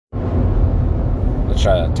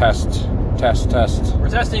Test. We're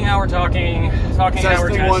testing how we're talking how we're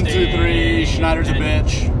testing. 1, 2, 3. Schneider's a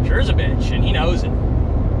bitch. Sure's a bitch, and he knows it.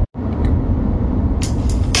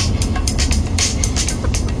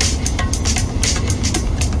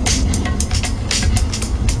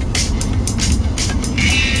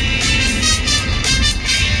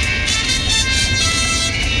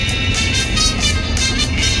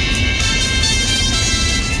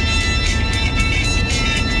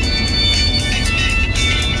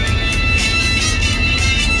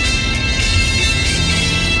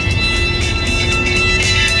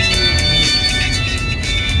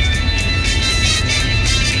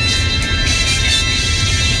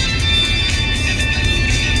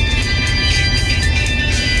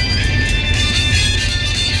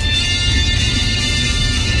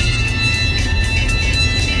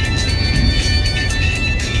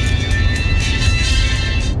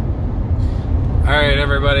 Alright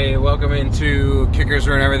everybody, welcome into Kickers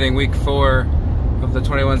Ruin Everything Week 4 of the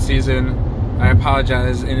 21 season. I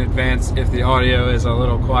apologize in advance if the audio is a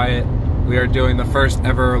little quiet. We are doing the first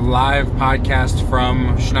ever live podcast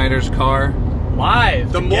from Schneider's car.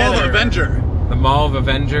 Live The together. Mall of Avenger. The Mall of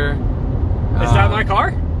Avenger. Is that my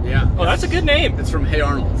car? Yeah. Oh, that's a good name. It's from Hey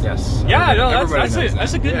Arnold. Yes. Yeah, no, Everybody knows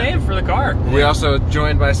that's a good Yeah. name for the car. We also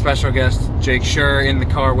joined by special guest Jake Schur in the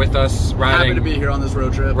car with us, Happy to be here on this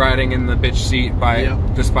road trip. riding in the bitch seat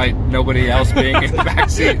despite nobody else being in the back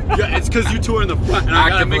seat. Yeah, it's because you two are in the front, and I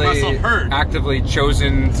gotta make myself heard. Actively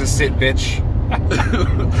chosen to sit bitch.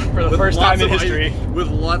 For the first time in history. With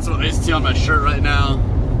lots of iced tea on my shirt right now.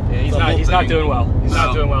 Yeah, he's not doing well. He's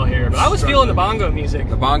not doing well here. But I was feeling the bongo music.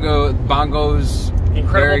 The bongos.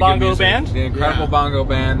 Incredible bongo band. The incredible bongo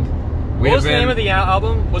band. What was the name of the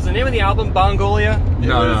album? Was the name of the album Bongolia?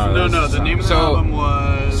 No. The name of the album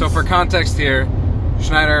was. So for context here,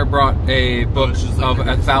 Schneider brought a book of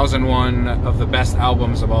 1001 of the best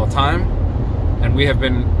albums of all time, and we have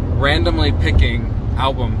been randomly picking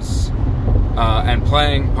albums and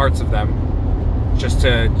playing parts of them just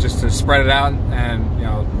to spread it out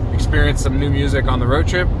and experience some new music on the road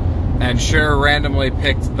trip. And Schur randomly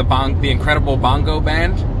picked the Incredible Bongo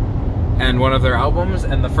Band and one of their albums,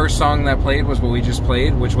 and the first song that played was what we just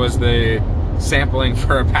played, which was the sampling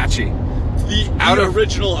for Apache. The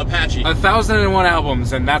original Apache. 1001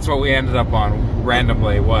 albums, and that's what we ended up on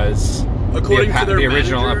randomly was the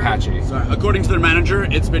original Apache. Sorry, according to their manager,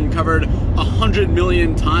 it's been covered 100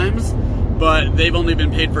 million times, but they've only been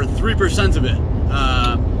paid for 3% of it.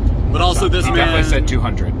 But also this man definitely said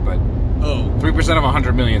 200, but 3% of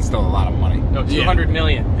 100 million is still a lot of money. No, 200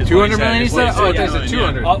 million. 200 million? He said? Oh, it said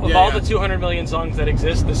 200. Of all the 200 million songs that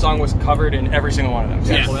exist, this song was covered in every single one of them.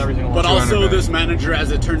 Yes. Every single But one. also, this manager,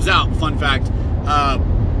 as it turns out, fun fact,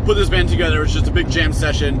 put this band together. It was just a big jam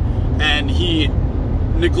session, and he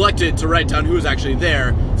neglected to write down who was actually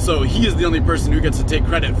there, so he is the only person who gets to take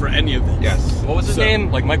credit for any of this. Yes. What was his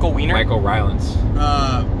name? Like Michael Wiener? Michael Rylance.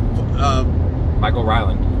 Michael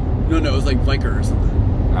Ryland. No, it was like Viker or something.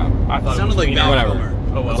 I thought it sounded like Val Kilmer.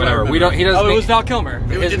 Oh, well. Whatever. We don't. He doesn't. It was Val Kilmer.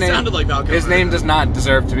 It sounded like Val Kilmer. His name does not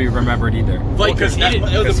deserve to be remembered either. Viker.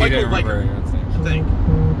 It was Michael Viker. I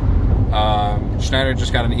think. Schneider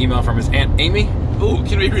just got an email from his Aunt Amy. Ooh,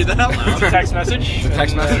 can we read that out loud? It's a text message. It's a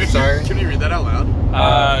text message. Sorry. Can we read that out loud?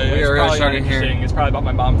 We are really starting here. It's probably about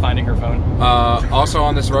my mom finding her phone. Also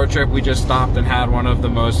on this road trip, we just stopped and had one of the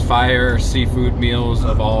most fire seafood meals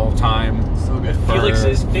of all time. So good.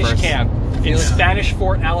 Felix's Fish Camp in Spanish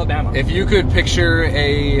Fort, Alabama. If you could picture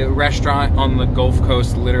a restaurant on the Gulf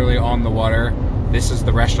Coast, literally on the water, this is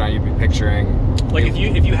the restaurant you'd be picturing. Like if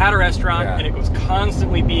you had a restaurant and it was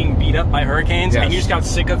constantly being beat up by hurricanes and you just got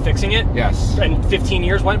sick of fixing it, and 15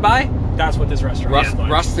 years went by, that's what this restaurant is like.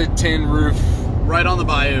 Rusted tin roof. Right on the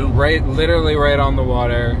bayou. Literally right on the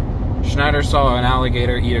water. Schneider saw an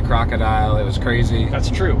alligator eat a crocodile. It was crazy. That's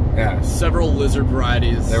true. Yeah. Several lizard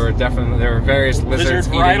varieties. There were various lizards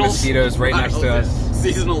eating mosquitoes right next to us.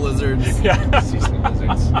 Seasonal lizards. Yeah. Seasonal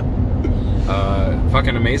lizards.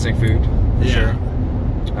 Fucking amazing food. For sure.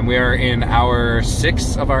 And we are in hour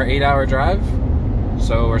 6 of our 8-hour drive.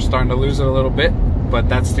 So we're starting to lose it a little bit. But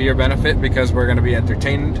that's to your benefit because we're going to be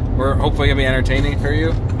entertained. We're hopefully going to be entertaining for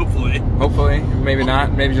you. Hopefully. Maybe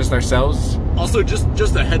not. Maybe just ourselves. Also,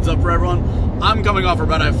 just a heads up for everyone. I'm coming off a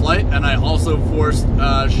red-eye flight, and I also forced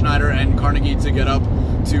Schneider and Carnegie to get up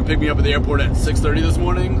to pick me up at the airport at 6:30 this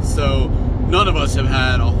morning. So none of us have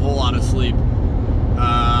had a whole lot of sleep.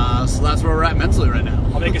 So that's where we're at mentally right now.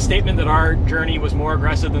 I'll make a statement that our journey was more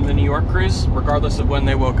aggressive than the New York cruise, regardless of when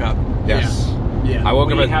they woke up. Yes. Yeah. I woke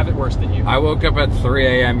we have it worse than you. I woke up at 3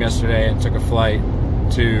 a.m. yesterday and took a flight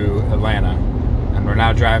to Atlanta, and we're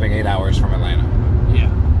now driving 8 hours from Atlanta. Yeah.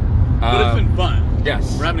 But it's been fun.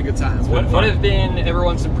 Yes. We're having a good time. What have been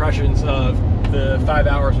everyone's impressions of the 5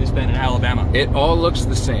 hours we spent in Alabama? It all looks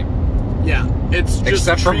the same. Yeah, it's just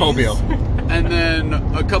except for Mobile. And then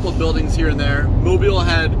a couple of buildings here and there. Mobile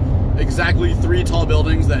had exactly 3 tall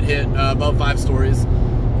buildings that hit above 5 stories.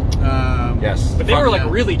 Yes. But they were like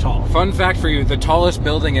really tall. Fun fact for you, the tallest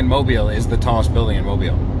building in Mobile is the tallest building in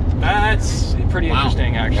Mobile. That's pretty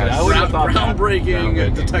interesting, actually. Yes. I wouldn't have thought that.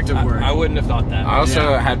 Groundbreaking detective work. I wouldn't have thought that. I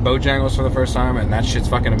also had Bojangles for the first time, and that shit's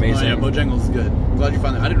fucking amazing. Oh, yeah, Bojangles is good. I'm glad you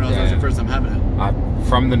found that. I didn't realize that was your first time having it.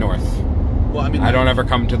 From the north. Well, I mean, I don't ever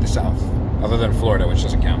come to the south, other than Florida, which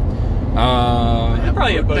doesn't count. They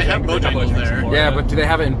probably have Bojangles there. Yeah, but do they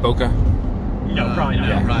have it in Boca? No, probably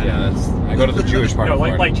not. I go to the Jewish part of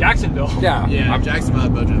Florida. like Jacksonville. Yeah, Jacksonville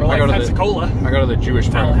had Bojangles. Or like Pensacola. I go to the Jewish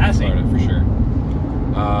part of Florida for sure.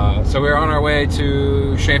 So we're on our way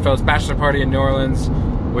to Schoenfeld's bachelor party in New Orleans,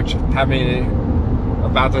 which had me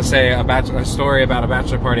about to say a story about a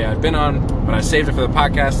bachelor party I'd been on, but I saved it for the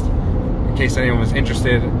podcast in case anyone was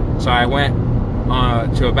interested. So I went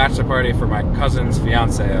to a bachelor party for my cousin's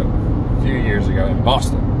fiance a few years ago in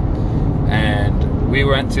Boston, and we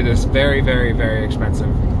went to this very, very, very expensive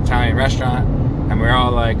Italian restaurant, and we were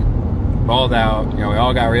all like balled out. You know, we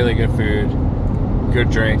all got really good food,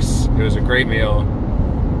 good drinks. It was a great meal,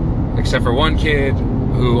 except for one kid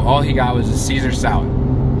who all he got was a Caesar salad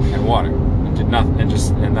and water, and did nothing,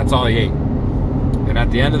 and that's all he ate. And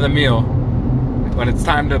at the end of the meal, when it's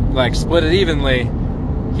time to like split it evenly,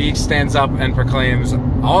 he stands up and proclaims,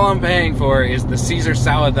 "All I'm paying for is the Caesar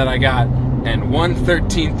salad that I got and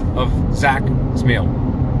 1/13 of Zach's meal.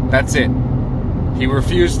 That's it." He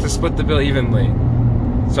refused to split the bill evenly.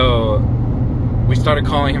 So we started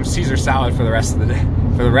calling him Caesar salad for the rest of the day,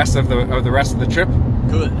 for the rest of the trip.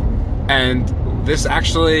 Good. And this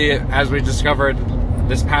actually, as we discovered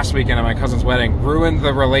this past weekend at my cousin's wedding, ruined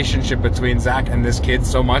the relationship between Zach and this kid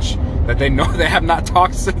so much that they have not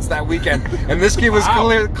talked since that weekend. And this kid was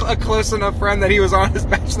a close enough friend that he was on his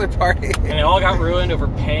bachelor party. And it all got ruined over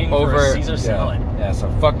paying for a Caesar salad. Yeah, so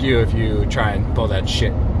fuck you if you try and pull that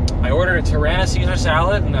shit. I ordered a Tirana Caesar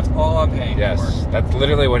salad, and that's all I'm paying for. Yes, that's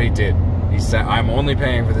literally what he did. He said, "I'm only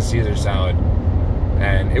paying for the Caesar salad."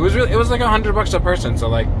 And it was like $100 a person, so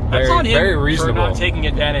like very reasonable. For not taking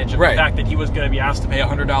advantage of the fact that he was going to be asked to pay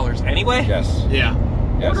 $100 anyway. Yes. Yeah.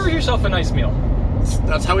 Yes. Order yourself a nice meal.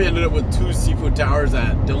 That's how we ended up with 2 seafood towers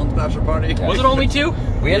at Dylan's bachelor party. Yeah. Was it only 2?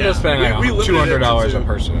 We ended up spending like $200 a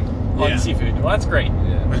person on seafood. Well, that's great.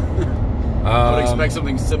 Yeah. I would expect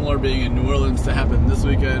something similar being in New Orleans to happen this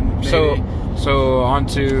weekend. Maybe. So on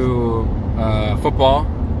to football.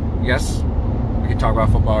 Yes. We can talk about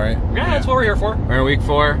football, right? Yeah, that's what we're here for. We're in week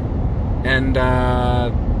 4, and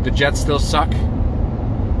the Jets still suck.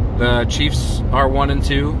 The Chiefs are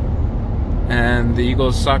 1-2, and the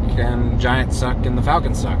Eagles suck, and Giants suck, and the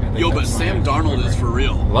Falcons suck. Yo, but Sam Darnold is for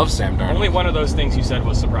real. Love Sam Darnold. Only one of those things you said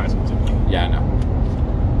was surprising to me. Yeah, I know.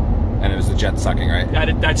 And it was the Jets sucking, right?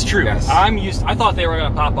 That's true. Yes. I thought they were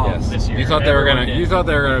going to pop off this year. You thought they were going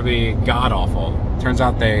to be god awful. Turns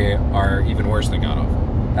out they are even worse than god awful.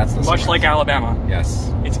 That's the much like Alabama. Yes.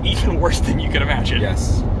 It's even worse than you could imagine.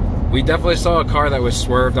 Yes. We definitely saw a car that was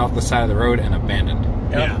swerved off the side of the road and abandoned.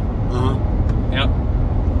 Yep. Yeah. Yep.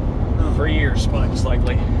 For years, most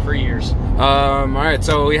likely. For years. All right,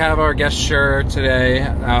 so we have our guest shirt today.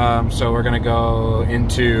 So we're going to go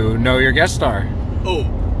into Know Your Guest Star. Oh,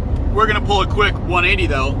 we're going to pull a quick 180,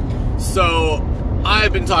 though. So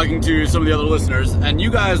I've been talking to some of the other listeners, and you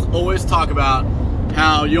guys always talk about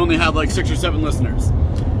how you only have like 6 or 7 listeners.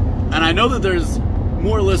 And I know that there's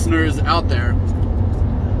more listeners out there.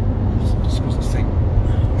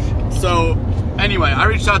 So, anyway, I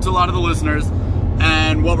reached out to a lot of the listeners,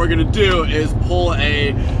 and what we're going to do is pull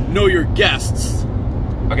a Know Your Guests.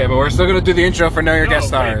 Okay, but we're still going to do the intro for Know Your Guest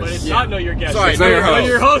Stars. But it's not Know Your Guests. Sorry, Know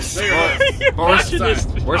Your Host.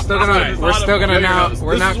 We're still gonna now. This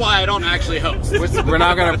is why I don't actually host. We're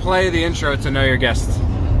now going to play the intro to Know Your Guests.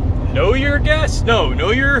 Know your guests. No,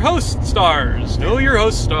 know your host stars. Know your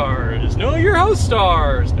host stars. Know your host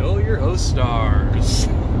stars. Know your host stars.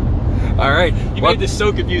 All right. You made this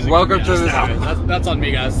so confusing. Welcome to this. That's on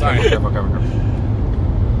me, guys. Sorry. Careful.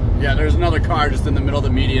 Yeah, there's another car just in the middle of the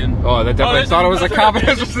median. Oh, they definitely thought it was a cop.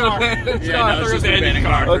 Yeah, no, it's just an abandoned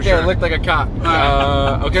car. Okay, sure. It looked like a cop.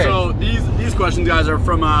 Okay. So these questions, guys, are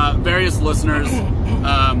from various listeners.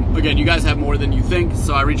 Again, you guys have more than you think,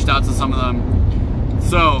 so I reached out to some of them.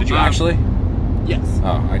 So did you actually? Yes.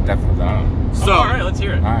 Oh, I definitely don't. So all right, let's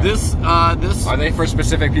hear it. Right. This are they for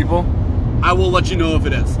specific people? I will let you know if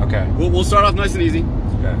it is. Okay. We'll start off nice and easy.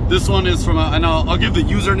 Okay. This one is from, and I'll give the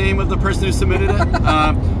username of the person who submitted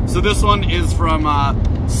it. So this one is from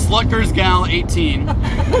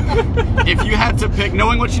SluckersGal18. If you had to pick,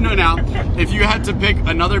 knowing what you know now, if you had to pick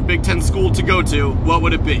another Big Ten school to go to, what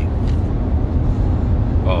would it be?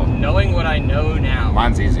 Oh. Knowing what I know now.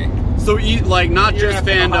 Mine's easy. So, like, not just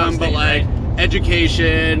fandom, but like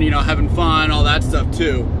education, you know, having fun, all that stuff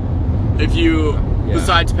too. If you,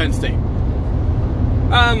 besides Penn State.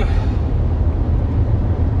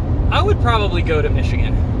 I would probably go to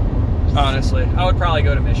Michigan. Honestly, I would probably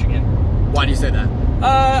go to Michigan. Why do you say that?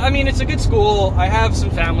 I mean, it's a good school. I have some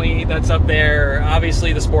family that's up there.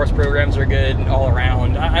 Obviously, the sports programs are good all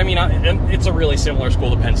around. I mean, it's a really similar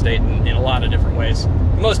school to Penn State in a lot of different ways.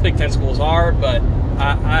 Most Big Ten schools are, but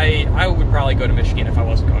I would probably go to Michigan if I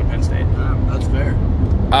wasn't going to Penn State. That's fair.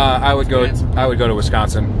 I would go to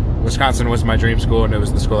Wisconsin. Wisconsin was my dream school, and it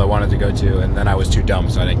was the school I wanted to go to, and then I was too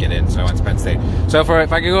dumb, so I didn't get in, so I went to Penn State. So if I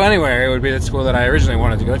could go anywhere, it would be the school that I originally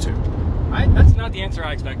wanted to go to. That's not the answer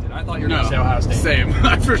I expected. I thought you were going to say Ohio State. Same.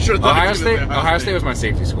 I for sure thought Ohio State was my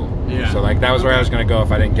safety school. Yeah. So like that was where I was going to go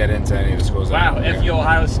if I didn't get into any of the schools. Wow, F you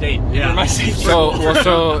Ohio State. Yeah. You're my safety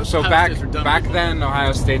school. So back then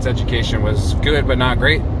Ohio State's education was good but not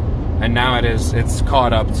great, and now it's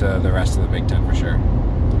caught up to the rest of the Big Ten for sure.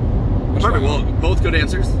 Perfect. Well, both good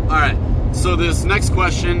answers. All right. So this next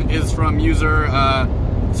question is from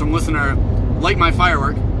listener, Light My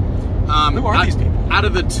Firework. Who are these people? Out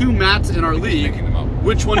of the two Matts in our league,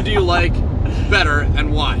 which one do you like better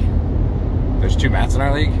and why? There's two Matts in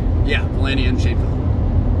our league? Yeah, Villani and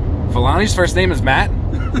Shadeville. Villani's first name is Matt?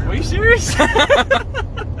 Are you serious? So,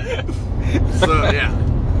 yeah.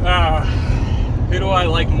 Who do I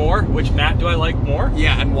like more? Which Matt do I like more?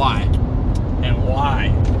 Yeah, and why? And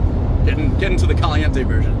why? Get into the caliente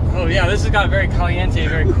version. Oh yeah, this has got very caliente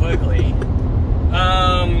very quickly.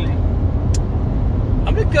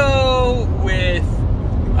 I'm gonna go with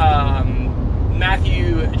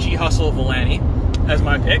Matthew G. Hustle Villani as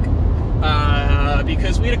my pick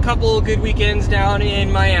because we had a couple of good weekends down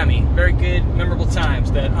in Miami. Very good, memorable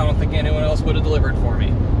times that I don't think anyone else would have delivered for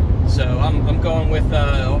me. So I'm going with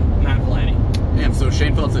Matt Villani. Damn, so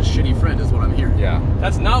Schoenfeld's a shitty friend is what I'm hearing. Yeah.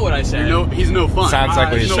 That's not what I said. He's no fun. Sounds like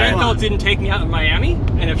what he's saying. Schoenfeld didn't take me out in Miami,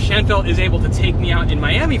 and if Schoenfeld is able to take me out in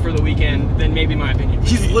Miami for the weekend, then maybe my opinion.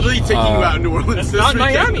 He's literally taking you out in New Orleans. It's not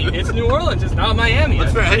Miami. It's New Orleans. It's not Miami.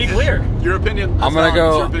 That's pretty clear. Your opinion. I'm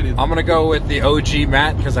gonna go with the OG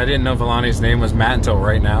Matt because I didn't know Villani's name was Matt until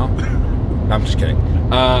right now. No, I'm just kidding.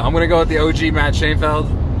 I'm gonna go with the OG Matt Schoenfeld.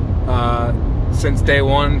 Since day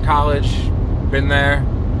one, college, been there.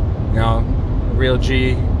 You know, real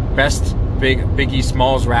G, best Biggie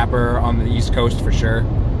Smalls rapper on the East Coast for sure.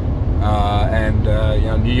 And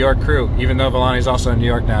New York crew. Even though Villani's also in New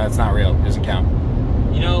York now, it's not real. It doesn't count.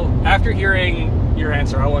 You know, after hearing your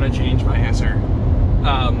answer, I want to change my answer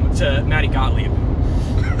to Matty Gottlieb.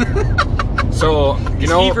 So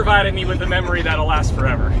he provided me with a memory that'll last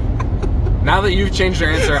forever. Now that you've changed your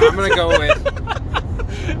answer, I'm gonna go with.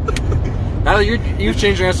 Now that you've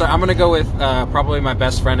changed your answer, I'm gonna go with probably my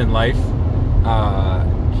best friend in life.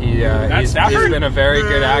 He's been a very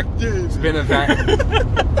good actor. He's been a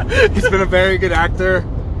very good actor.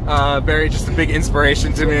 Just a big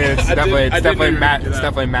inspiration to me. It's definitely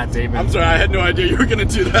Matt Damon. I'm sorry, I had no idea you were gonna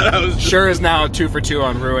do that. Sure is now 2 for 2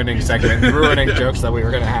 on ruining jokes that we were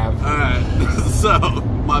gonna have. All right, so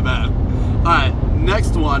my bad. All right,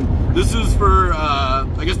 next one. This is for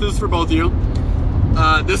I guess this is for both of you.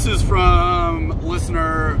 This is from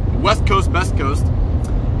listener West Coast Best Coast.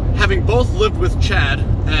 Having both lived with Chad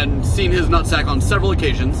and seen his nutsack on several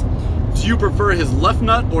occasions, do you prefer his left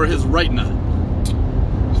nut or his right nut?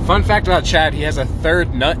 Fun fact about Chad, he has a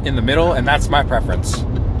third nut in the middle, and that's my preference.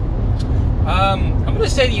 I'm going to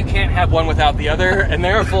say that you can't have one without the other, and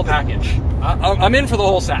they're a full package. I'm in for the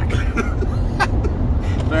whole sack.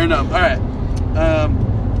 Fair enough. All right.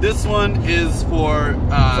 This one is for...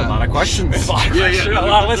 That's a lot of questions. A lot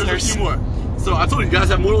of listeners. There's a few more. So I told you guys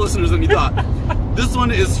have more listeners than you thought. This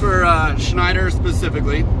one is for Schneider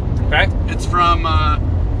specifically. Okay. It's from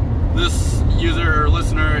this user or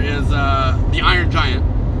listener is the Iron Giant.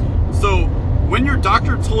 So when your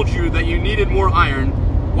doctor told you that you needed more iron,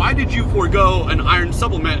 why did you forego an iron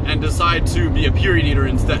supplement and decide to be a period eater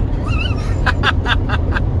instead?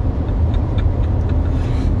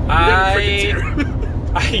 I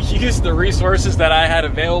used the resources that I had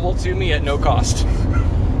available to me at no cost.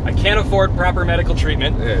 I can't afford proper medical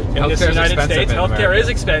treatment in this United States. Healthcare is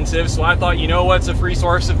expensive, so I thought, you know what's a free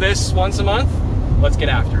source of this once a month? Let's get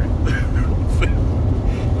after it.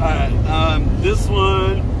 Alright, this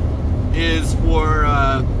one is for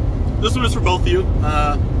both of you.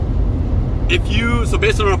 So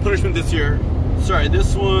based on our punishment this year, sorry,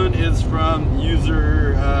 this one is from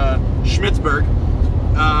user Schmitzberg.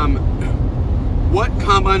 What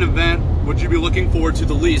combine event would you be looking forward to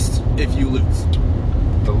the least if you lose?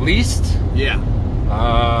 The least? Yeah.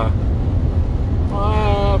 I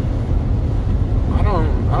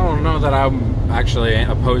don't know that I'm actually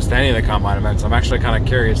opposed to any of the combine events. I'm actually kind of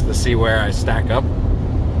curious to see where I stack up.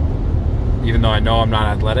 Even though I know I'm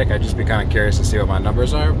not athletic, I'd just be kind of curious to see what my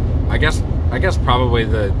numbers are. I guess probably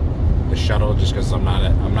the shuttle, just because I'm not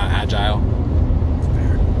agile.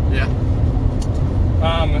 Yeah.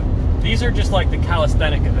 These are just like the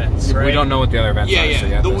calisthenic events, right? We don't know what the other events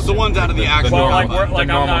are. So the ones out of the actual. Well, normal,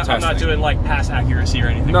 I'm not doing like pass accuracy or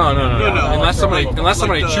anything. No. Like Unless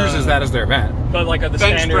somebody chooses that as their event. But like the bench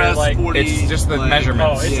standard, press, like 40, it's just the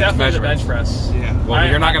measurements. Oh, it's definitely the bench press. Yeah. Well,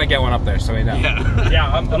 you're not going to get one up there, so we know. Yeah,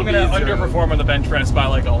 I'm going to underperform on the bench press by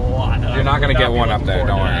like a lot. You're not going to get one up there.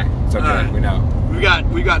 Don't worry. It's okay. Right. We know.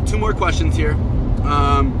 We got 2 more questions here.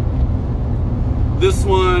 This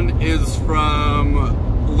one is from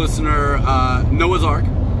listener Noah's Ark.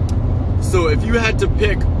 So if you had to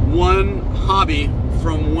pick one hobby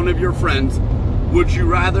from one of your friends, would you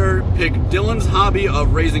rather pick Dylan's hobby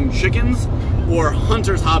of raising chickens or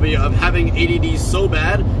Hunter's hobby of having ADD so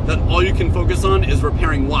bad that all you can focus on is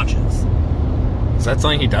repairing watches? Is that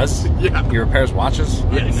something he does? Yeah. He repairs watches?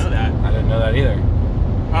 I didn't know that. I didn't know that either.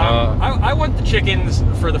 I want the chickens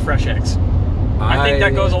for the fresh eggs. I think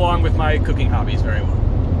that goes along with my cooking hobbies very well.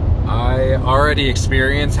 I already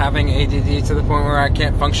experience having ADD to the point where I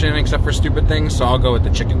can't function except for stupid things, so I'll go with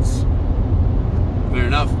the chickens. Fair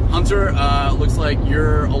enough. Hunter, looks like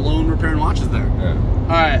you're alone repairing watches there. Yeah. All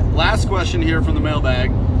right, last question here from the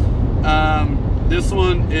mailbag. This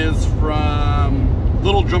one is from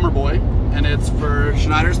Little Drummer Boy, and it's for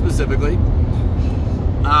Schneider specifically.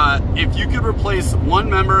 If you could replace one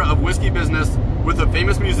member of Whiskey Business with a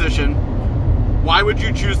famous musician, why would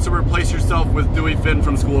you choose to replace yourself with Dewey Finn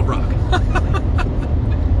from School of Rock?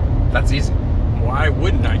 That's easy. Why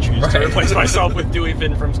wouldn't I choose to replace myself with Dewey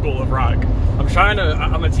Finn from School of Rock?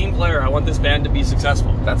 I'm a team player. I want this band to be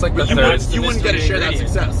successful. That's like the You third. wouldn't get to share that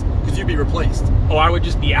success because you'd be replaced. Oh, I would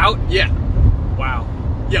just be out? Yeah. Wow.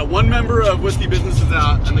 Yeah, one member of Whiskey Business is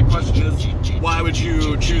out, and the question is, why would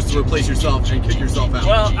you choose to replace yourself and kick yourself out?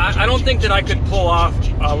 Well, I don't think that I could pull off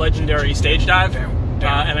a legendary stage dive.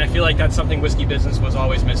 And I feel like that's something Whiskey Business was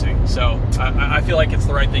always missing. So I feel like it's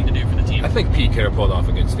the right thing to do for the team. I think Pete could have pulled off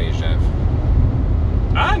a good stage dive.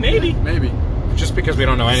 Maybe. Maybe. Just because we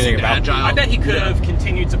don't know anything about agile. I bet he could have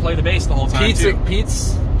continued to play the bass the whole time,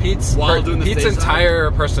 Pete's While doing the Pete's stage entire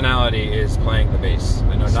personality is playing the bass.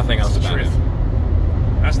 I know nothing else about it.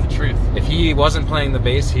 That's the truth. If he wasn't playing the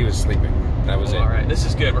bass, he was sleeping. That was it. All right, this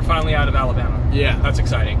is good. We're finally out of Alabama. Yeah. That's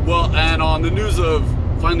exciting. Well, and on the news of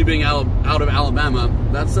finally being out of Alabama,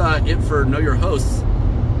 that's it for Know Your Hosts.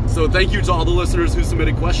 So thank you to all the listeners who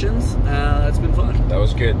submitted questions. It's been fun. That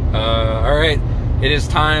was good. All right. It is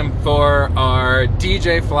time for our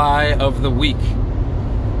DJ Fly of the Week.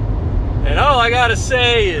 And all I gotta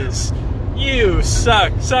say is, you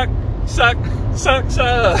suck, suck, suck, suck,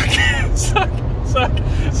 suck, suck, suck,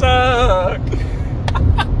 suck.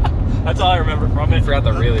 That's all I remember from it. I forgot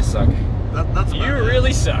the really suck. That's You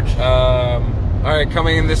really suck. All right,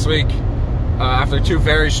 coming in this week, after 2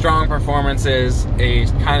 very strong performances, a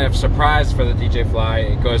kind of surprise for the DJ Fly.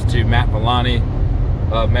 It goes to Matt Villani.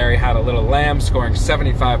 Mary Had a Little Lamb, scoring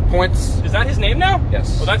 75 points. Is that his name now?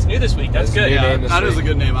 Yes. Well, that's new this week. That's good. Yeah, that is a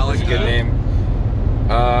good name. I like that. It's a good name.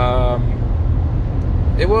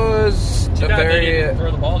 It was Too bad they didn't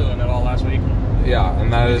throw the ball to him at all last week. Yeah,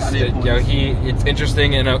 and that is, it's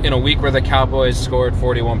interesting in a week where the Cowboys scored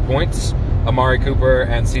 41 points, Amari Cooper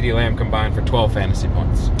and CeeDee Lamb combined for 12 fantasy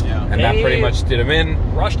points. Yeah. And that pretty much did him in.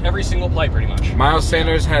 Rushed every single play, pretty much. Miles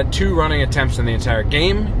Sanders had 2 running attempts in the entire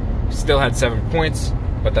game. Still had 7 points,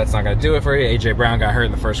 but that's not going to do it for you. A.J. Brown got hurt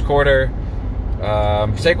in the first quarter.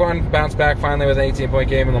 Saquon bounced back finally with an 18-point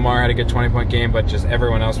game, and Lamar had a good 20-point game, but just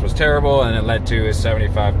everyone else was terrible, and it led to his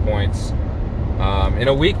 75 points. In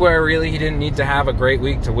a week where really he didn't need to have a great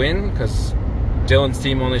week to win, because Dylan's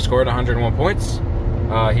team only scored 101 points,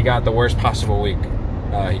 he got the worst possible week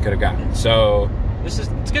he could have gotten. So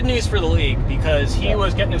it's good news for the league, because he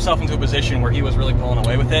was getting himself into a position where he was really pulling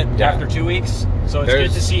away with it after 2 weeks. So it's good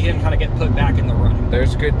to see him kind of get put back in the run.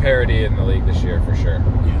 There's good parity in the league this year for sure.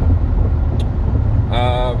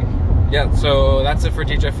 Yeah, so that's it for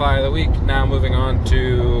DJ Fly of the Week. Now moving on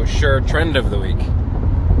to Sure Trend of the Week.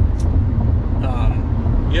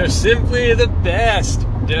 You're simply the best.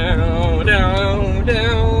 Down, down,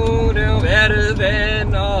 down, down. Better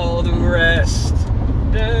than all the rest.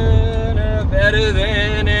 Down, better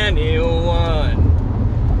than anyone.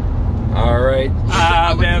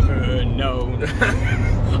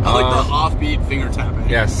 I like the offbeat finger tapping.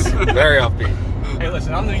 Yes, very offbeat. Hey,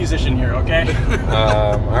 listen, I'm the musician here, okay?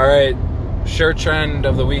 All right, shirt trend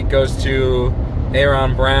of the week goes to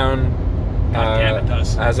Aaron Brown. God damn, it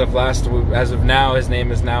does. As of now, his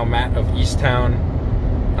name is now Matt of Easttown.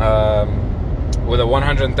 With a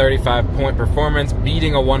 135-point performance,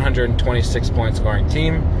 beating a 126-point scoring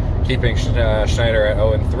team, keeping Schneider at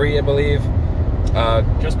 0-3, I believe.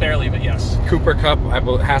 Just barely, but yes. Cooper Kupp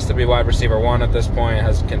has to be wide receiver 1 at this point,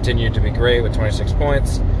 has continued to be great with 26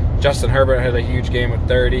 points. Justin Herbert had a huge game with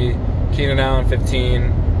 30. Keenan Allen,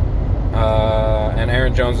 15. And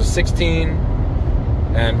Aaron Jones was 16.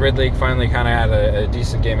 And Ridley finally kind of had a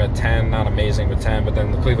decent game at 10. Not amazing with 10, but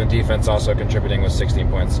then the Cleveland defense also contributing with 16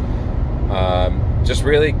 points. Just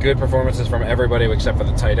really good performances from everybody except for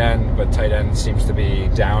the tight end, but tight end seems to be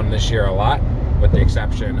down this year a lot, with the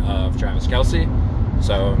exception of Travis Kelce.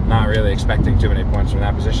 So not really expecting too many points from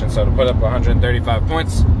that position. So to put up 135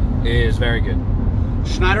 points is very good.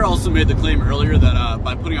 Schneider also made the claim earlier that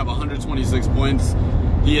by putting up 126 points,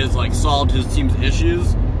 he has solved his team's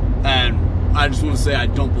issues, and I just want to say I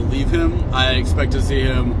don't believe him. I expect to see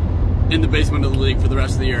him in the basement of the league for the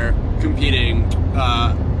rest of the year,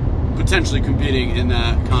 potentially competing in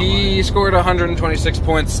that combine. He scored 126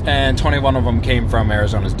 points, and 21 of them came from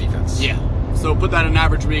Arizona's defense. Yeah. So put that in an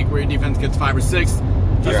average week where your defense gets 5 or 6. He's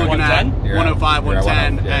looking at 105,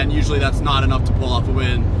 110, and usually that's not enough to pull off a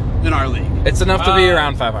win in our league. It's enough to be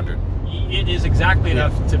around 500. It is exactly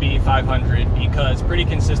enough to be 500 because pretty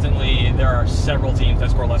consistently there are several teams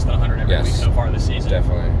that score less than 100 every week so far this season.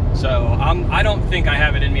 Definitely. So I don't think I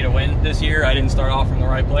have it in me to win this year. I didn't start off from the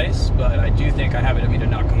right place, but I do think I have it in me to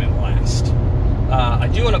not come in last. I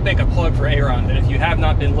do want to make a plug for Aaron that if you have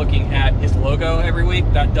not been looking at his logo every week,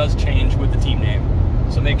 that does change with the team name.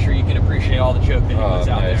 So make sure you can appreciate all the joke that he puts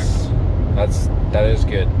out there. That is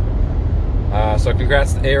good. So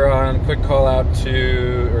congrats to Aaron. Quick call out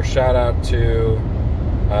shout out to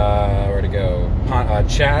where'd it go?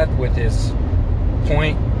 Chad with his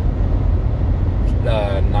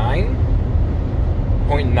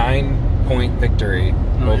 .9 point victory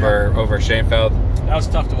over Schoenfeld. That was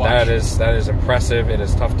tough to watch. That is impressive. It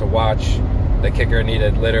is tough to watch. The kicker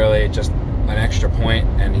needed literally just an extra point,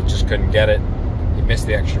 and he just couldn't get it. He missed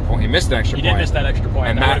the extra point. He did miss that extra point.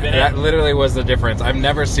 And that literally was the difference. I've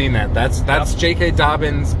never seen that. That's J.K.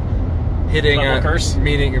 Dobbins hitting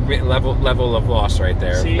level of loss right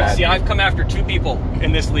there. See, I've come after 2 people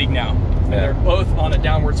in this league now, and they're both on a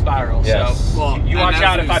downward spiral. Yes. So you watch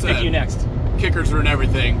out if I pick you next. Kickers ruin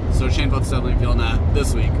everything, so Schoenfeld's definitely feeling that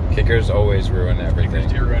this week. Kickers always ruin everything.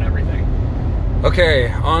 Kickers do ruin everything.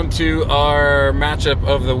 Okay, on to our matchup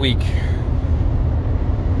of the week.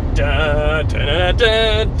 That's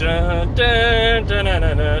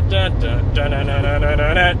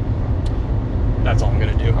all I'm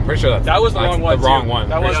gonna do. I'm pretty sure that was the wrong one. The wrong one.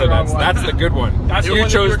 That was the wrong one. That's the good one. That's the one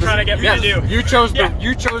that you were trying to get me to do. You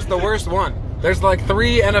chose the worst one. There's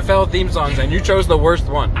 3 NFL theme songs, and you chose the worst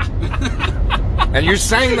one. And you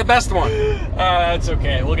sang the best one. It's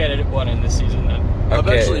okay. We'll get it one in this season then. Okay.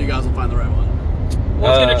 Eventually, you guys will find the right one.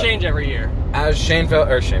 Well, it's gonna change every year. As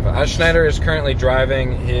Schneider is currently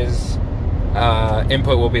driving, his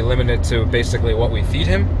input will be limited to basically what we feed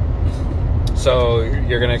him. So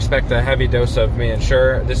you're going to expect a heavy dose of me and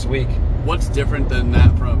Sure this week. What's different than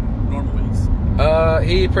that from normal weeks?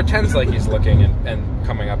 He pretends like he's looking and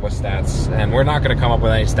coming up with stats, and we're not going to come up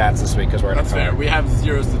with any stats this week because we're That's fair. We have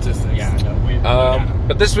 0 statistics. Yeah, no,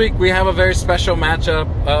 but this week we have a very special matchup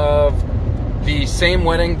of the same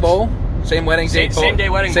wedding bowl. Same day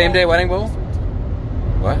wedding bowl.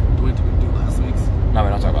 What? Do we do last week's? No, we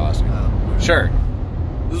don't talk about last week. Sure.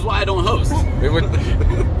 This is why I don't host.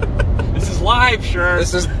 This is live, Sure.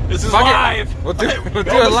 This is live. We'll do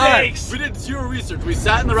it live. We did 0 research. We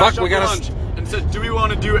sat in the restaurant for lunch and said, "Do we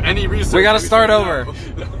want to do any research?" We got to start over.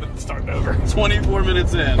 Start over. 24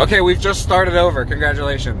 minutes in. Okay, we've just started over.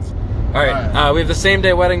 Congratulations. All right. We have the same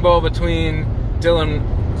day wedding bowl between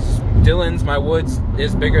Dylan's My Woods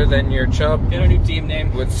is bigger than your Chubb. Get a new team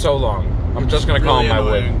name. With so long. I'm just going to call him My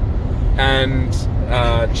Wood. And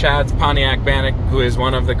Chad's Pontiac Bannock, who is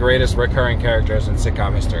one of the greatest recurring characters in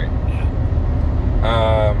sitcom history.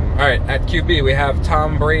 All right, at QB we have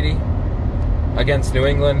Tom Brady against New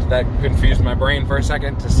England. That confused my brain for a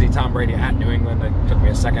second to see Tom Brady at New England. It took me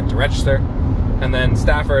a second to register. And then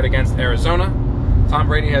Stafford against Arizona. Tom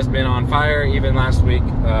Brady has been on fire even last week.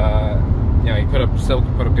 He still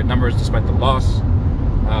put up good numbers despite the loss.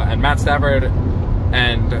 And Matt Stafford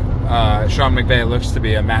and Sean McVay looks to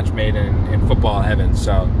be a match made in football heaven.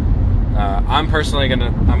 So I'm personally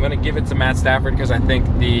gonna give it to Matt Stafford because I think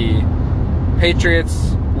the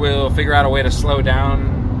Patriots will figure out a way to slow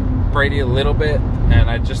down Brady a little bit, and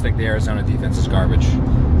I just think the Arizona defense is garbage.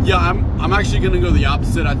 Yeah, I'm actually going to go the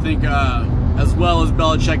opposite. I think as well as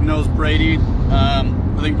Belichick knows Brady,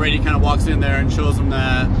 I think Brady kind of walks in there and shows him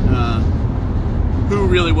that who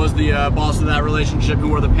really was the boss of that relationship, who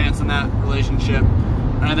wore the pants in that relationship.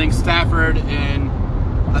 And I think Stafford, in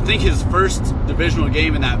I think his first divisional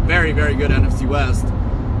game in that very, very good NFC West,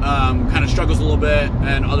 kind of struggles a little bit,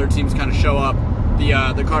 and other teams kind of show up.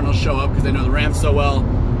 The Cardinals show up because they know the Rams so well,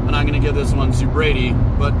 and I'm going to give this one to Brady,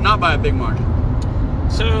 but not by a big margin.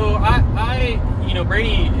 So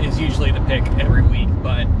Brady is usually the pick every week,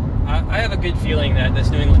 but I have a good feeling that this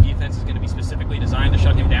New England defense is going to be specifically designed to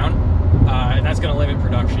shut him down, and that's going to limit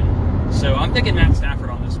production. So I'm picking Matt Stafford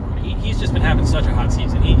on this one. He's just been having such a hot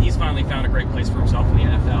season. He's finally found a great place for himself in the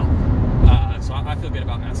NFL. So I feel good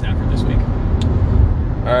about Matt Stafford this week.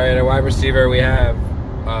 All right, at wide receiver, we have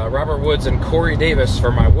Robert Woods and Corey Davis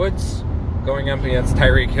for my Woods, going up against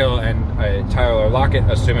Tyreek Hill and Tyler Lockett,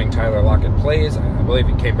 assuming Tyler Lockett plays. I believe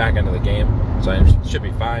he came back into the game, so it should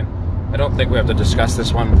be fine. I don't think we have to discuss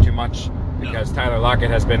this one too much because Tyler Lockett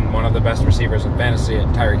has been one of the best receivers in fantasy,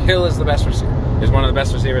 and Tyreek Hill is one of the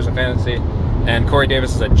best receivers in fantasy, and Corey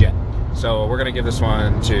Davis is a Jet. So we're going to give this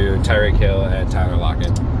one to Tyreek Hill and Tyler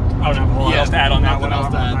Lockett. I don't have a whole lot else to add on that one.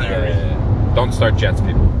 Yeah. Don't start Jets,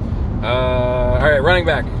 people. All right, running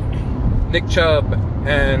back. Nick Chubb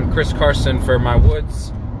and Chris Carson for my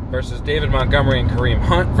Woods versus David Montgomery and Kareem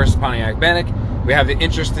Hunt versus Pontiac Bannock. We have the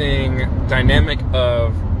interesting dynamic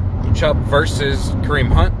of Chubb versus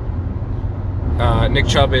Kareem Hunt. Nick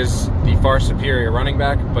Chubb is the far superior running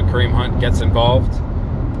back, but Kareem Hunt gets involved.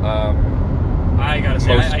 I gotta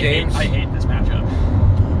say, I hate this matchup.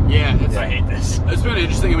 Yeah, I hate this. It's been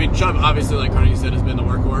interesting. I mean, Chubb, obviously, like Carnegie said, has been the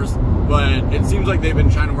workhorse, but it seems like they've been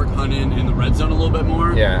trying to work Hunt in the red zone a little bit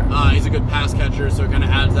more. Yeah. He's a good pass catcher, so it kind of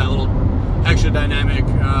adds that little extra dynamic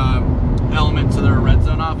element to their red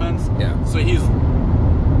zone offense. Yeah. So he's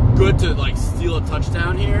good to, like, steal a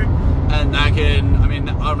touchdown here, and that can, I mean,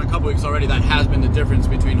 on a couple weeks already, that has been the difference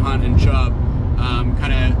between Hunt and Chubb,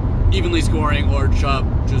 kind of evenly scoring, or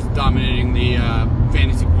Chubb just dominating the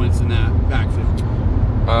fantasy points in that backfield.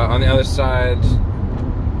 On the other side, so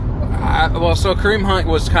Kareem Hunt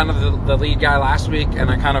was kind of the lead guy last week, and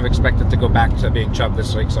I kind of expected to go back to being Chubb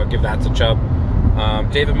this week, so I'll give that to Chubb.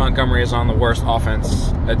 David Montgomery is on the worst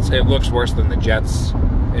offense. It looks worse than the Jets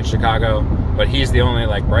in Chicago, but he's the only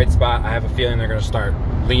bright spot. I have a feeling they're going to start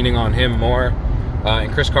leaning on him more.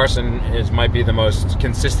 And Chris Carson might be the most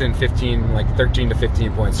consistent 13 to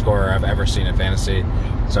 15 point scorer I've ever seen in fantasy,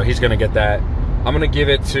 so he's going to get that. I'm going to give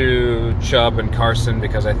it to Chubb and Carson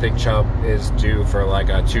because I think Chubb is due for a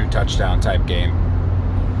 2-touchdown type game.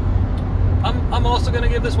 I'm also going to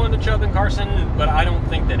give this one to Chubb and Carson, but I don't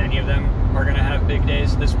think that any of them are going to have big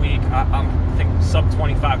days this week. I think sub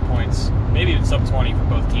 25 points, maybe even sub 20 for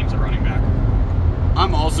both teams at running back.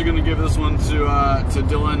 I'm also going to give this one to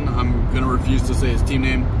Dylan. I'm going to refuse to say his team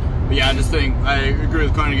name. But yeah, I agree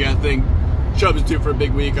with Carnegie. I think Chubb is due for a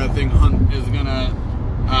big week. I think Hunt is going to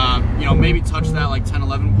maybe touch that 10,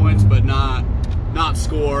 11 points, but not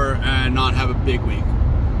score and not have a big week.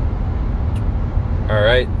 All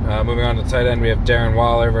right, moving on to tight end, we have Darren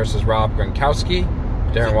Waller versus Rob Gronkowski.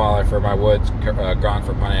 Darren Waller for my Woods, Gronk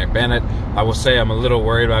for Pontiac Bandit. I will say I'm a little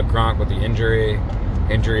worried about Gronk with the injury.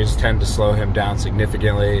 Injuries tend to slow him down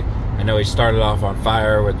significantly. I know he started off on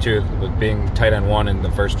fire with being tight end 1 in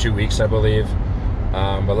the first 2 weeks, I believe.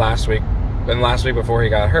 But last week before he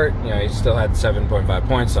got hurt, he still had 7.5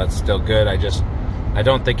 points, so that's still good. I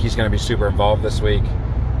don't think he's going to be super involved this week.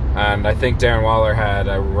 And I think Darren Waller had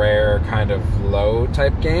a rare kind of low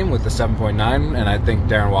type game with the 7.9, and I think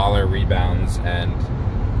Darren Waller rebounds and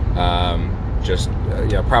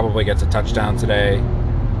probably gets a touchdown today.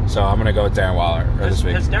 So I'm going to go with Darren Waller this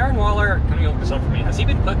week. Has Darren Waller, can you look this up for me, has he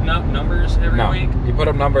been putting up numbers every week? He put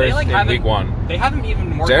up numbers in week 1. They haven't even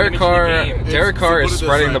more Derek Carr is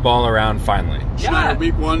spreading the ball around finally. Schneider,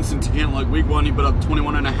 week 1, since he can't week 1, he put up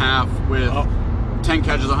 21.5 with 10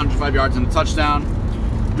 catches, 105 yards, and a touchdown.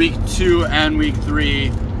 Week 2 and week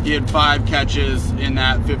 3, he had 5 catches in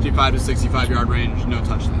that 55 to 65 yard range, no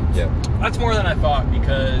touchdowns. Yeah, that's more than I thought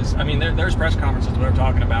because there's press conferences where they're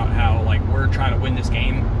talking about how we're trying to win this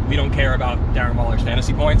game. We don't care about Darren Waller's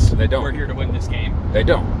fantasy points. They don't. We're here to win this game. They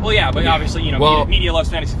don't. Well, yeah, but obviously media loves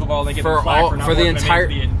fantasy football. They give them flack for not working them into the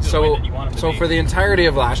win that you want them to be. For the entirety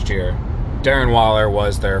of last year, Darren Waller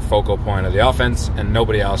was their focal point of the offense, and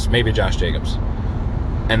nobody else. Maybe Josh Jacobs.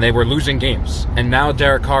 And they were losing games. And now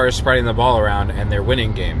Derek Carr is spreading the ball around, and they're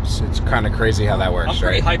winning games. It's kind of crazy how that works, I'm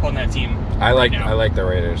pretty hype on that team. I like the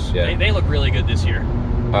Raiders. Yeah, they look really good this year.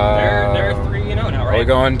 They're 3-0 now, right? Are we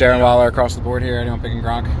going Darren Waller across the board here? Anyone picking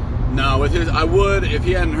Gronk? No, with his, I would if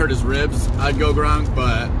he hadn't hurt his ribs. I'd go Gronk,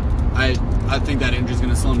 but I think that injury's going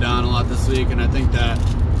to slow him down a lot this week, and I think that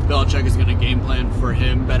Belichick is going to game plan for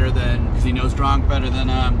him better than, because he knows Gronk better than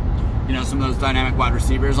some of those dynamic wide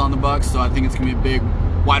receivers on the Bucs. So I think it's going to be a big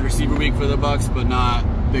wide receiver week for the Bucs, but not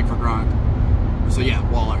big for Gronk. So yeah,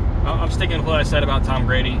 Waller. I'm sticking with what I said about Tom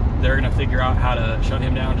Brady. They're going to figure out how to shut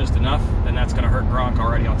him down just enough, and that's going to hurt Gronk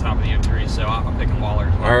already on top of the injury. So I'm picking Waller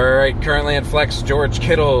as well. All right, currently in flex, George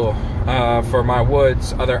Kittle for my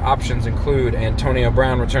Woods. Other options include Antonio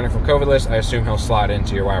Brown returning from COVID list. I assume he'll slide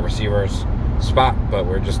into your wide receivers spot, but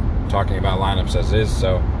we're just talking about lineups as is.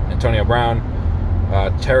 So Antonio Brown,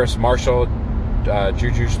 Terrace Marshall,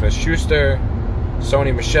 Juju Smith-Schuster,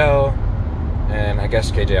 Sony Michel, and I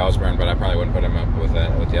guess KJ Osborne, but I probably wouldn't put him up with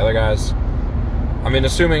the other guys. I mean,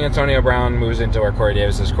 assuming Antonio Brown moves into where Corey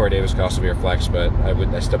Davis is, Corey Davis could also be your flex, but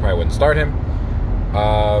I still probably wouldn't start him.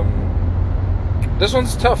 This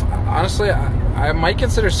one's tough. Honestly, I might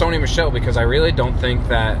consider Sony Michel because I really don't think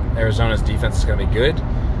that Arizona's defense is going to be good.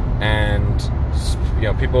 And,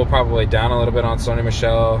 people will probably down a little bit on Sony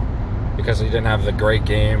Michel because he didn't have the great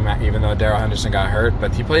game, even though Darrell Henderson got hurt.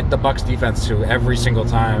 But he played the Bucs defense too every single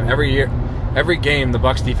time. Every game, the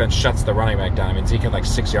Bucs defense shuts the running back down. I mean, Zeke had like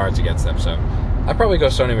 6 yards against them. So I'd probably go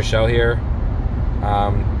Sony Michel here.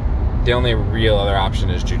 The only real other option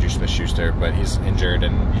is Juju Smith-Schuster, but he's injured,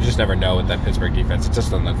 and you just never know with that Pittsburgh defense. It just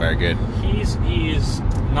doesn't look very good. He's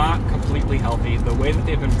not completely healthy. The way that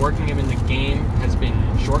they've been working him in the game has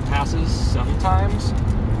been short passes sometimes,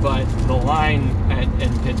 but the line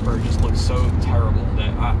in Pittsburgh just looks so terrible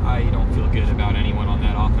that I don't feel good about anyone on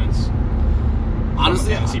that offense.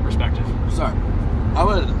 Honestly, from a fantasy perspective. Sorry,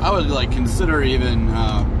 I would consider even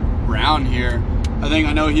Brown here.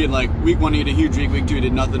 I know he had week 1 he had a huge week 2 he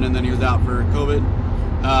did nothing, and then he was out for COVID.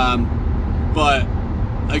 But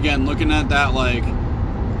again, looking at that,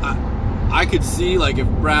 I could see if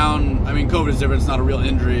Brown, COVID is different, it's not a real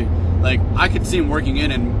injury. I could see him working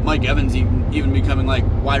in, and Mike Evans even becoming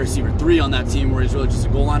wide receiver 3 on that team, where he's really just a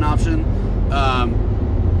goal line option.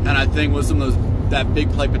 And I think with some of that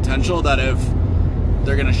big play potential, that if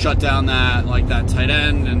they're going to shut down that tight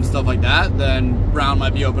end and stuff like that, then Brown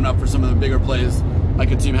might be open up for some of the bigger plays. I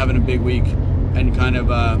could see him having a big week and kind of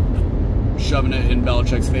shoving it in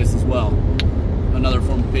Belichick's face as well. Another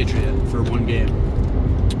former Patriot for one game.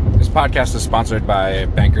 This podcast is sponsored by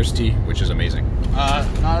Banker's Tea, which is amazing.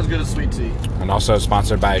 Not as good as Sweet Tea. And also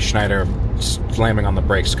sponsored by Schneider slamming on the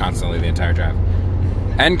brakes constantly the entire drive.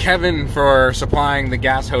 And Kevin for supplying the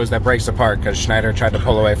gas hose that breaks apart because Schneider tried to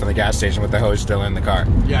pull away from the gas station with the hose still in the car.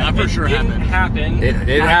 Yeah, that for sure happened. It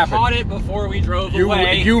happened. I caught it before we drove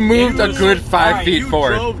away. You moved a good 5 feet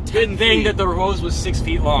forward. Drove 10 thing that the hose was 6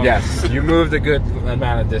 feet long. Yes, you moved a good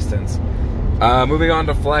amount of distance. Moving on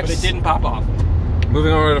to flex. But it didn't pop off.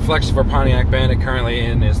 Moving over to flex for Pontiac Bandit, currently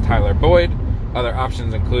in is Tyler Boyd. Other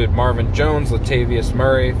options include Marvin Jones, Latavius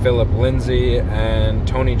Murray, Phillip Lindsay, and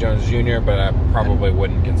Tony Jones Jr., but I probably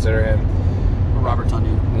wouldn't consider him. Robert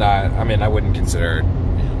Tonyan. Nah, I wouldn't consider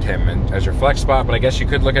him as your flex spot, but I guess you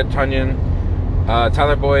could look at Tonyan.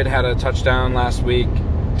 Tyler Boyd had a touchdown last week.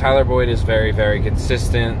 Tyler Boyd is very, very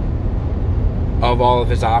consistent. Of all of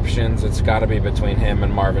his options, it's got to be between him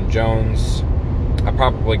and Marvin Jones. I'd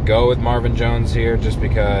probably go with Marvin Jones here just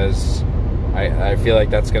because I feel like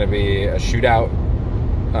that's going to be a shootout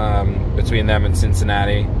between them and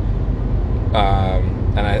Cincinnati.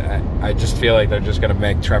 And I just feel like they're just going to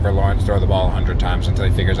make Trevor Lawrence throw the ball 100 times until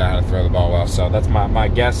he figures out how to throw the ball well. So that's my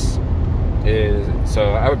guess.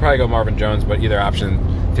 So I would probably go Marvin Jones, but either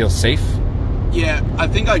option feels safe. Yeah, I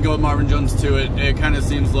think I'd go with Marvin Jones too. It kind of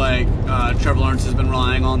seems like Trevor Lawrence has been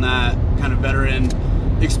relying on that kind of veteran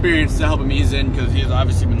experience to help him ease in because he's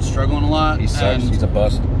obviously been struggling a lot. He sucks. He's a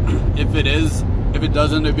bust. If it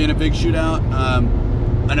does end up being a big shootout,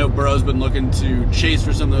 I know Burrow's been looking to chase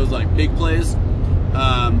for some of those big plays.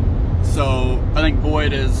 So I think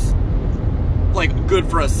Boyd is good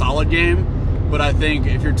for a solid game, but I think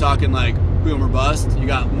if you're talking boom or bust, you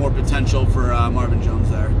got more potential for Marvin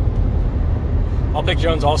Jones there. I'll pick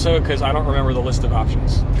Jones also because I don't remember the list of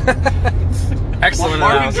options. Excellent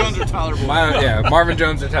Marvin analysis. Jones or Tyler Boyd? Marvin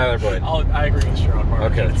Jones or Tyler Boyd. I agree with Sherrod.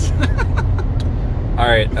 Marvin Jones. All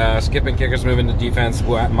right, skipping kickers, moving to defense.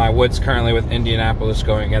 My Woods currently with Indianapolis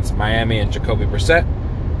going against Miami and Jacoby Brissett.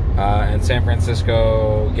 And San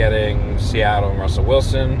Francisco getting Seattle and Russell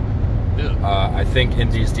Wilson. Yeah. I think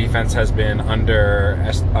Indy's defense has been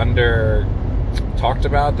under talked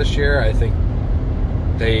about this year. I think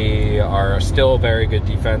they are still a very good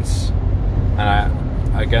defense. And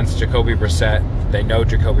against Jacoby Brissett, They know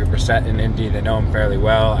Jacoby Brissett in Indy. They know him fairly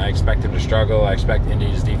well. I expect him to struggle. I expect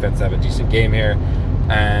Indy's defense to have a decent game here.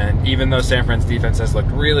 And even though San Fran's defense has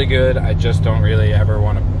looked really good, I just don't really ever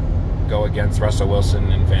want to go against Russell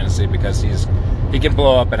Wilson in fantasy because he can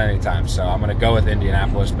blow up at any time. So I'm going to go with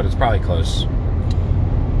Indianapolis, but it's probably close.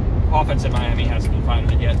 Offense in Miami hasn't been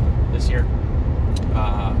finding it yet this year.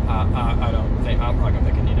 I don't think I'm probably going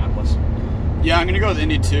to pick Indianapolis. Yeah, I'm going to go with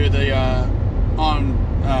Indy too. They on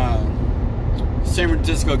San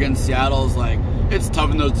Francisco against Seattle is like, it's tough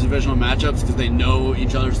in those divisional matchups because they know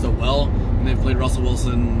each other so well, and they've played Russell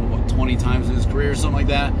Wilson 20 times in his career or something like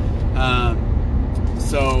that.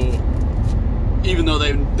 So even though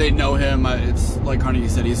they know him, it's like Carnegie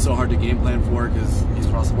said, he's so hard to game plan for because he's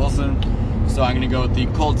Russell Wilson. So I'm going to go with the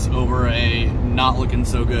Colts over a not looking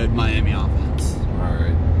so good Miami offense. All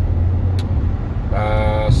right.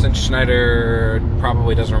 Since Schneider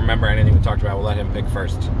probably doesn't remember anything we talked about, we'll let him pick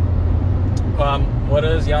first. What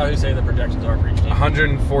does Yahoo say the projections are for each team?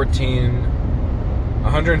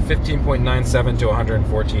 115.97 to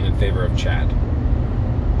 114 in favor of Chad.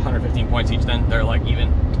 115 points each then? They're like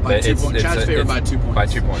even? By 2 points. Chad's favored by 2 points. By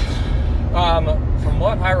 2 points. From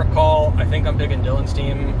what I recall, I think I'm picking Dylan's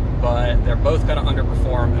team, but they're both going to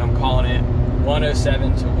underperform, and I'm calling it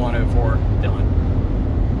 107 to 104 Dylan.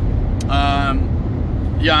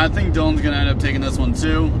 Yeah, I think Dylan's going to end up taking this one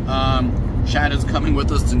too. Chad is coming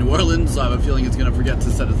with us to New Orleans, so I have a feeling he's going to forget to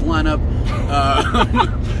set his lineup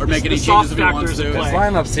or make any changes if he wants to. His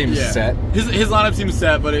lineup seems set. His lineup seems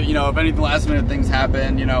set, but if any last minute things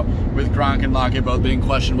happen, with Gronk and Lockett both being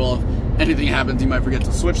questionable, if anything happens, he might forget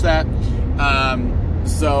to switch that.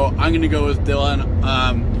 So I'm going to go with Dylan.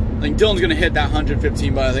 I think Dylan's going to hit that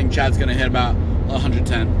 115, but I think Chad's going to hit about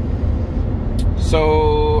 110.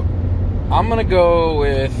 So I'm going to go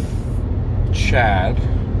with Chad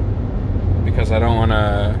because I want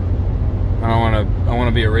to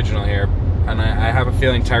be original here, and I have a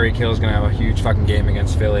feeling Tyreek Hill is going to have a huge fucking game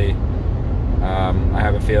against Philly. I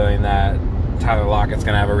have a feeling that Tyler Lockett's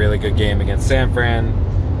going to have a really good game against San Fran.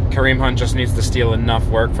 Kareem Hunt just needs to steal enough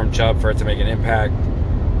work from Chubb for it to make an impact.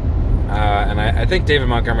 And I think David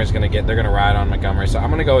Montgomery's they're going to ride on Montgomery. So I'm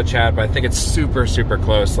going to go with Chad, but I think it's super, super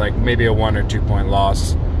close, like maybe a 1 or 2 point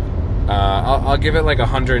loss. I'll give it like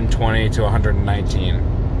 120 to 119.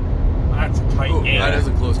 That's a tight game. That is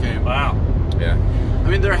a close game. Wow. Yeah. I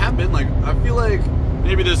mean, there have been, I feel like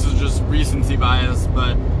maybe this is just recency bias, but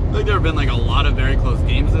I feel like there have been, a lot of very close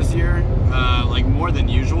games this year, more than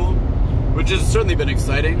usual, which has certainly been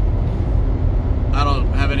exciting. I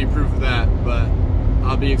don't have any proof of that, but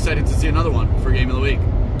I'll be excited to see another one for Game of the Week.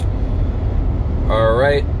 All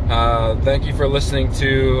right. Thank you for listening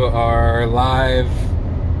to our live...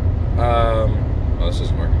 this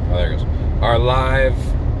isn't working. Oh, there it goes. Our live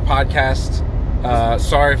podcast.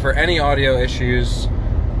 Sorry for any audio issues.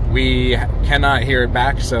 We cannot hear it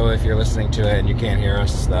back, so if you're listening to it and you can't hear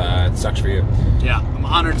us, it sucks for you. Yeah, I'm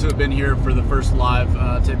honored to have been here for the first live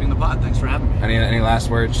taping the pod. Thanks for having me. Any last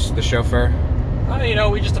words, the chauffeur?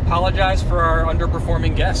 We just apologize for our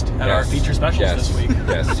underperforming guest at our feature specials this week.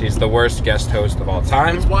 Yes, he's the worst guest host of all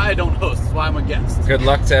time. That's why I don't host. That's why I'm a guest. Good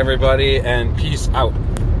luck to everybody, and peace out.